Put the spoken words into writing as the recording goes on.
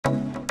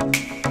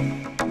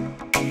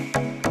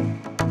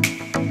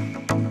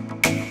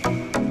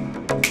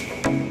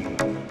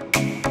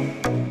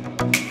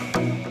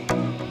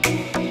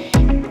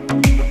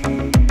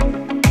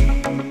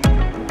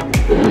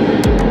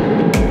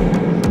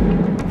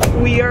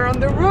we are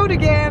on the road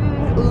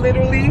again,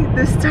 literally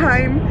this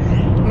time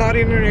not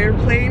in an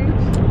airplane,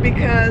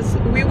 because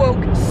we woke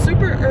up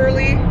super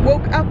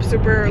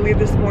early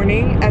this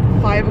morning at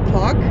 5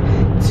 o'clock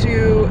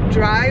to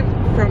drive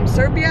from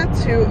Serbia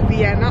to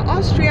Vienna,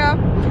 Austria.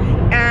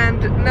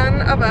 And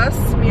none of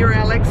us, me or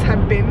Alex,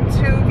 have been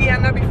to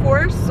Vienna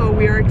before, so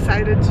we are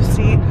excited to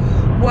see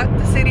what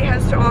the city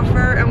has to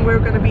offer. And we're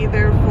gonna be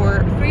there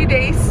for 3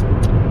 days,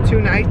 2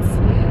 nights,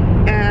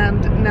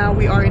 and now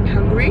we are in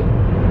Hungary.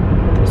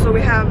 So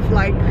we have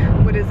like,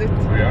 what is it?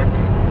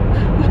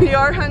 We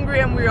are hungry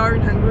and we are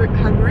in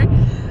Hungary.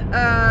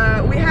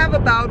 We have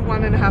about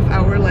 1.5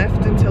 hours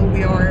left until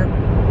we are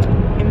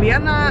in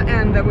Vienna,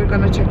 and then we're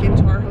gonna check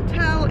into our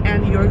hotel,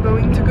 and you're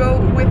going to go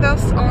with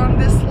us on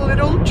this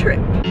little trip.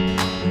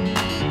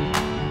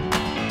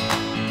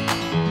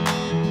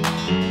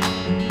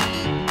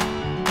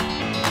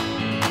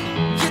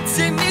 You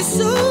take me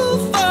so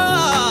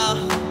far,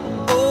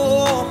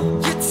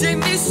 oh, you take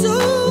me so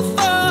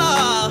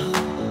far,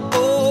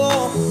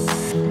 oh,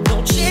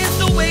 no chance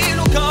to wait,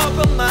 no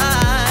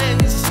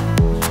compromise,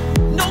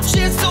 no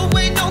chance to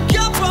wait, no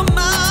compromise.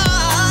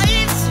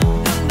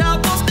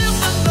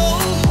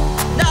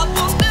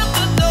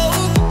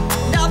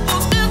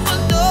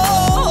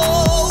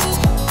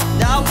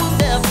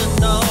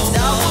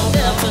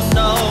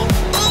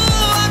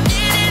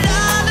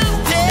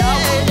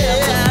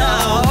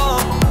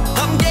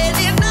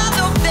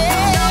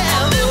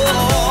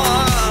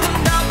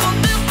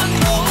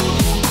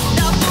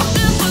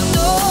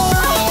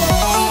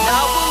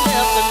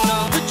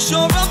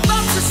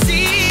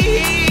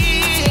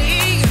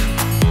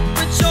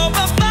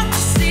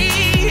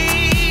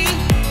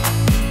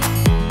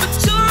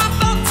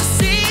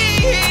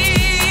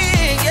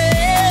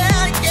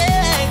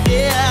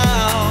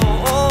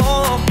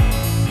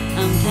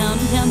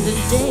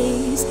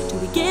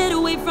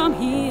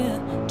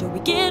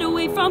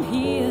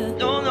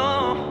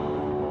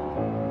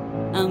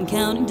 I'm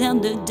counting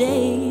down the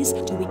days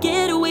till we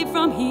get away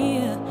from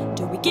here,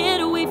 till we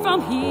get away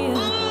from here.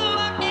 Ooh,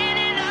 I'm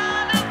getting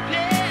out of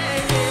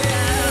place.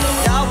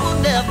 I will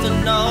never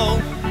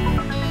know.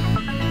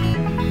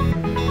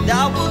 I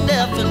will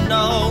never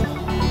know.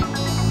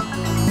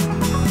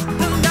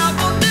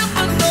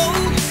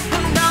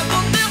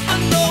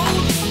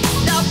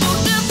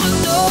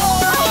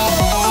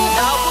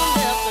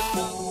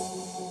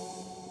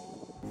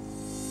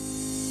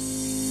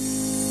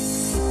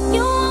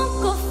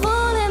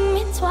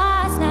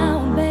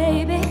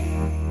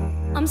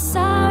 I'm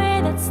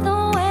sorry, that's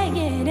the way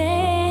it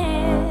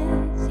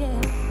is,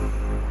 yeah.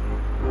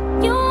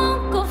 You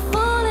won't go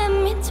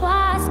fooling me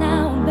twice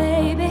now,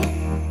 baby.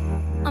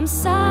 I'm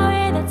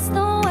sorry, that's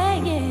the way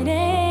it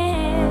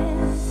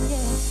is,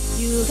 yeah.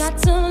 You got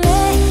to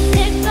let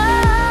it go.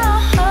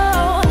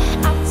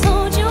 I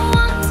told you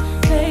once,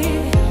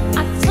 baby. I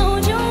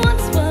told you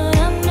once, but I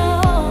know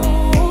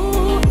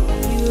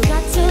you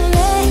got to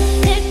let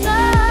it go.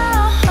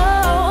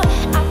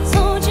 I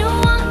told you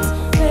once,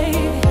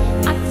 baby.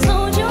 I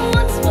told you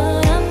once,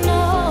 but I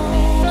know.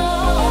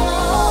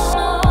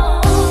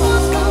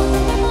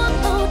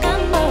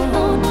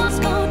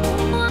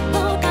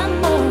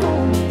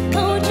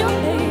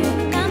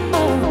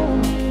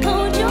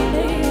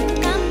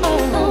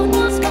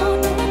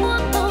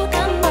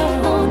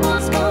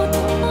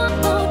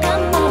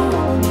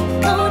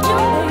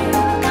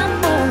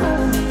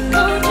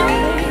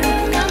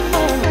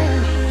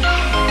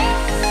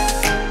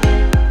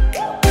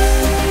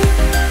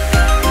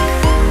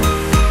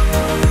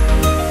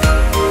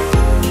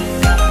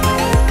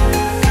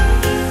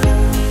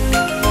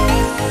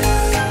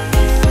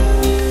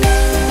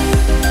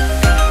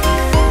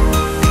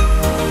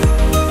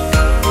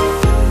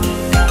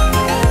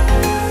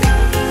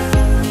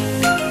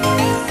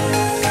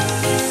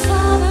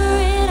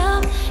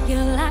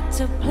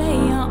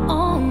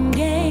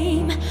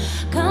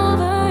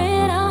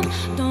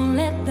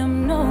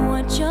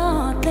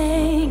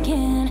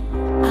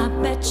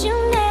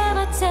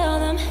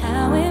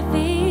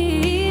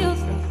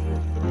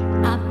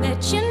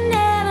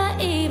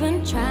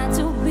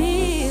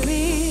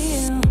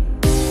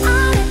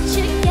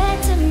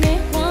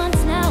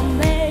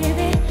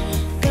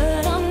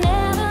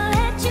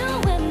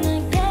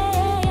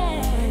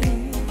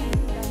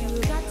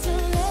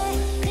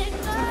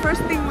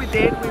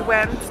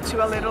 went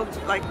to a little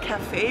like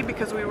cafe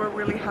because we were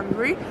really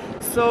hungry.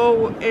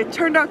 So it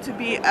turned out to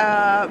be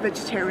a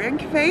vegetarian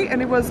cafe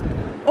and it was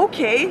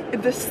okay.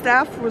 The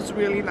staff was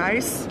really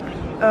nice.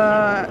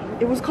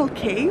 It was called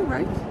K,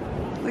 right?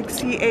 Like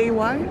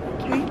C-A-Y?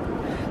 K?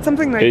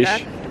 Something like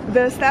that.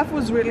 The staff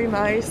was really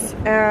nice,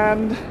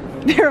 and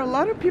there are a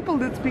lot of people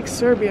that speak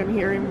Serbian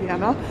here in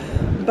Vienna.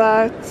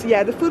 But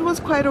yeah, the food was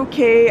quite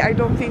okay. I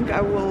don't think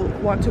I will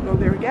want to go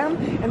there again.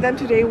 And then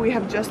today we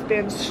have just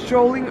been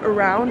strolling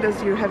around,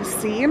 as you have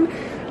seen.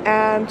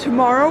 And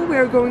tomorrow we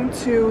are going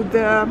to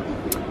the,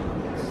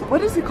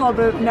 what is it called?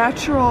 The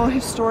Natural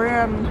History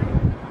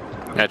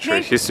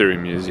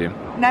Museum.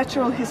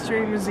 Natural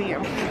History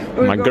Museum.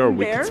 We're My girl there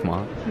wicked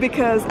smart.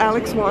 because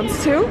Alex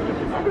wants to.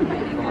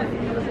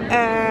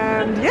 And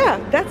And yeah,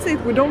 that's it.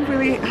 We don't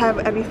really have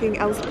anything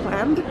else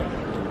planned,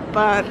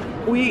 but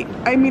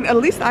I mean, at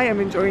least I am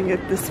enjoying it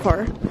this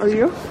far. Are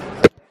you?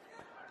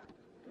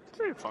 It's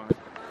pretty fun.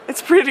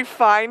 It's pretty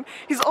fine.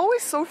 He's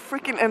always so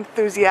freaking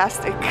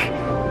enthusiastic.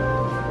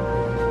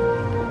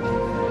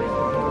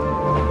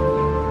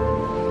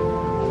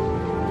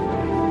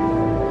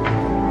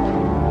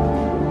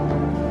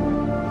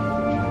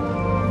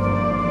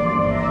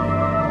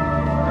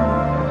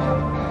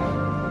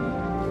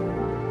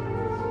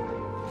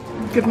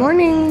 Good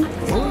morning.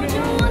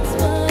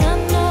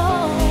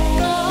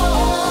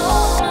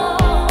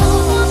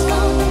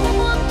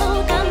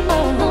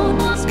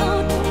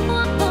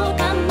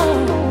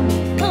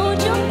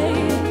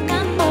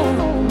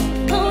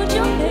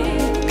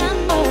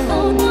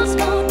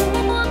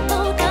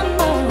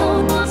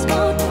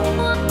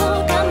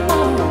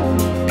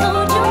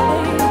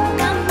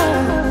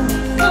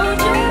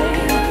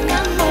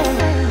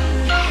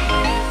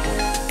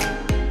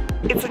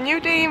 It's a new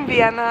day in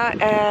Vienna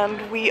and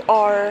we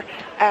are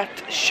at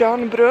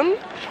Schönbrunn,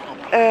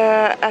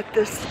 at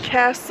this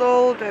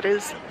castle that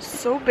is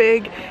so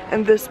big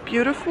and this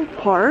beautiful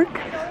park.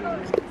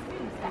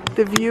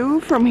 The view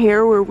from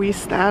here where we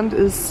stand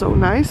is so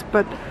nice,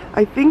 but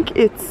I think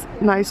it's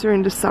nicer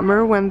in the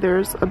summer when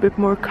there's a bit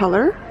more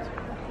color.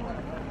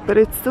 But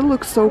it still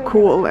looks so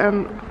cool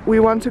and we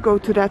want to go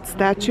to that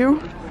statue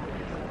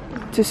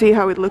to see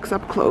how it looks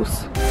up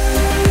close.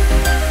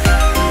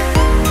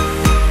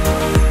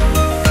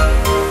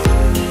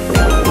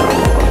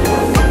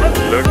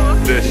 Look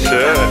at this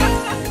shirt.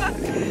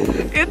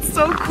 It's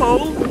so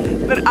cold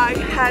that I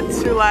had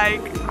to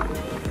like,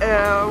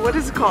 what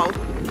is it called?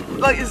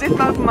 Like, is it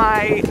not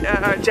my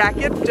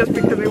jacket just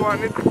because I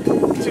wanted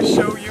to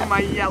show you my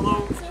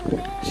yellow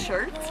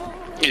shirt?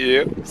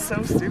 Yeah.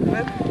 So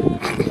stupid.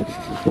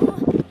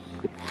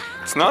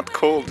 It's not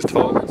cold at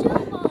all.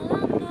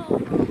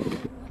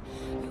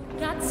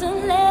 Got to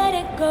let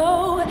it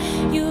go.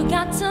 You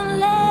got to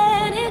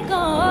let it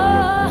go.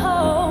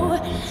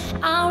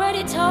 I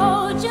already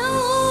told you.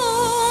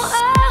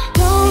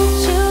 Don't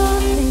you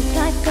think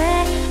like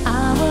that? I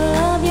will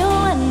love you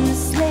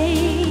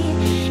endlessly.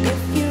 If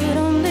you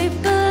don't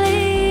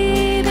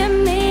believe in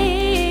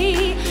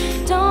me,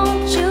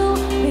 don't you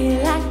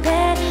be like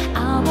that? I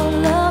will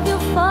love you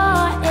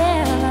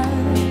forever.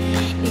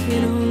 If you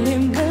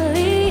don't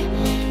believe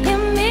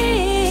in me,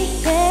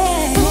 yeah.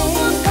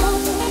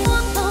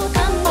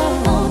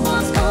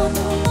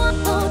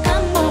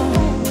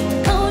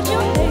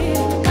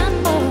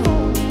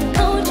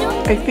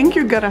 I think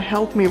you gotta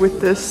help me with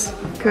this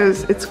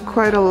because it's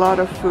quite a lot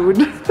of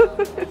food.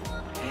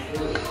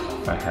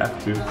 I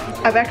have to.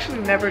 I've actually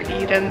never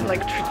eaten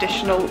like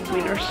traditional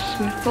Wiener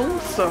Schnitzel,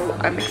 so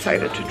I'm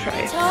excited to try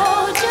it.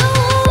 Told you,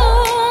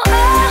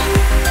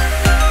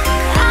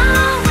 I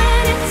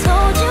already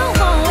told you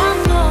all I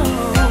know.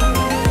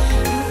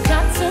 You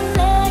got to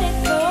let it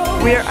go.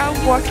 We are out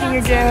walking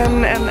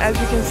again, and as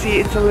you can see,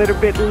 it's a little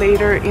bit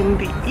later in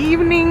the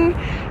evening,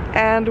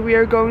 and we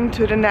are going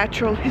to the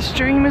Natural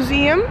History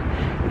Museum.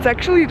 It's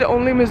actually the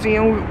only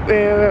museum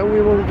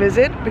we will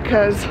visit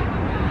because,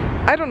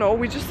 I don't know,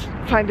 we just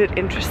find it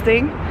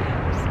interesting.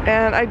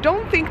 And I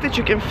don't think that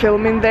you can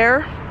film in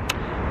there,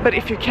 but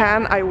if you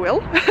can, I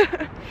will.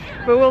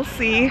 But we'll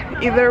see.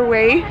 Either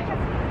way,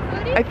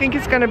 I think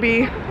it's gonna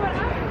be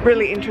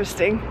really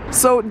interesting.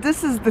 So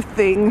this is the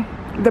thing.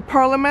 The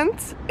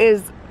parliament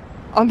is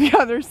on the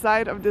other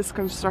side of this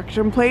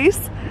construction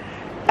place.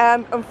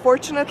 And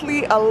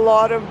unfortunately, a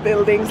lot of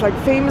buildings, like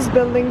famous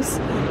buildings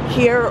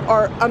here,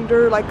 are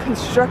under like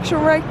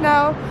construction right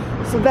now.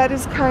 So that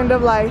is kind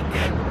of like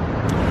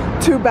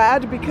too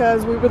bad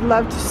because we would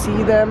love to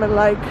see them and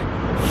like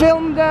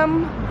film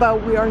them,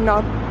 but we are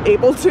not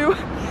able to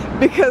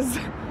because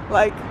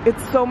like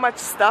it's so much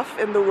stuff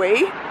in the way.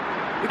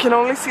 You can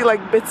only see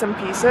like bits and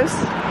pieces.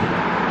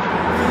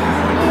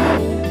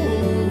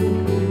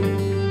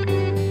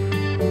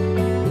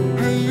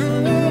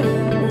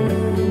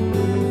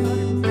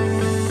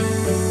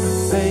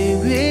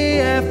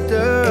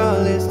 After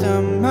all this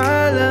time,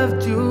 I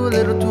loved you a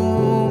little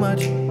too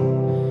much,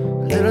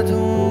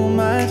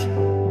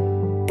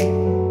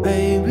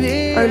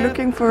 baby. Are you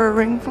looking for a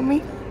ring for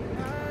me?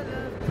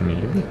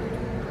 Maybe.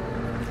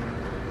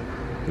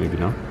 Maybe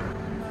not.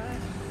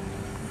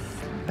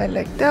 I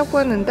like that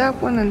one and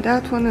that one and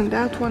that one and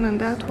that one and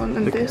that one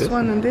and this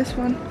one and this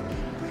one.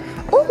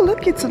 Oh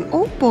look, it's an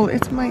opal.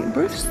 It's my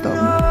birthstone.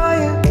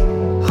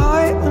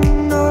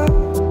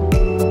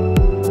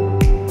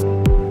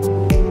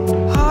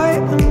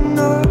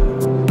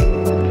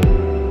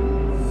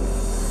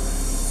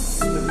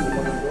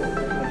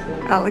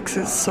 Alex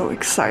is so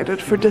excited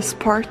for this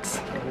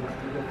part.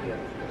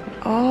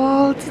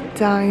 All the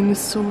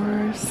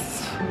dinosaurs.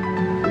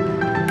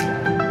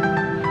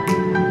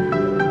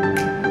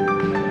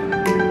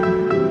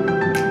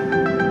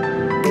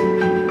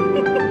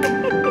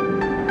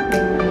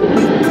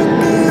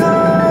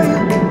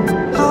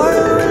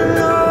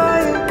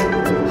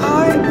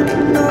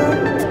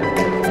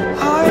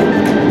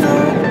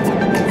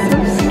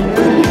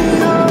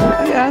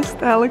 I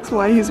asked Alex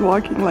why he's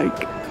walking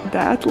like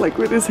that, like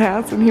with his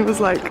hands, and he was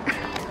like,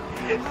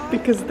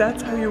 because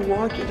that's how you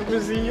walk in a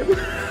museum.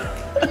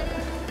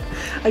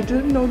 I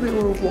didn't know there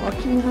were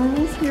walking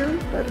rules here,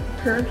 but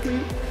apparently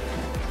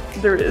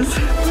there is.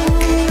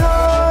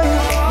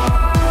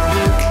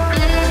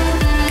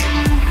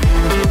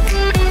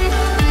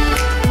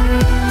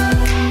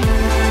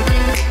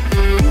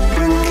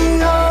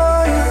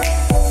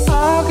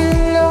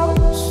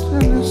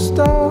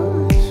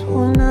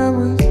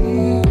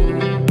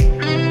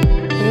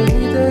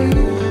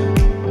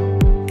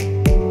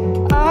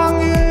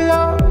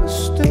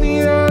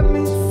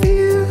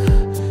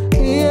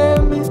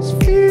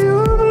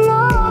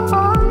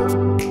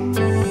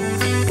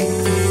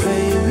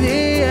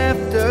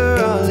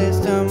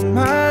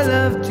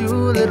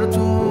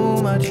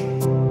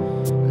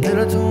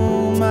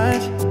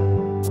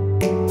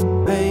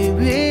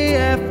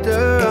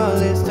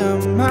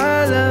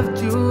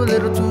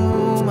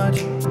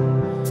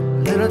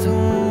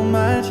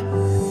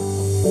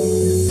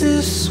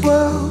 This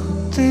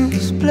world,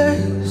 this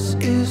place,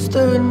 is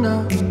there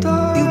enough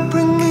time?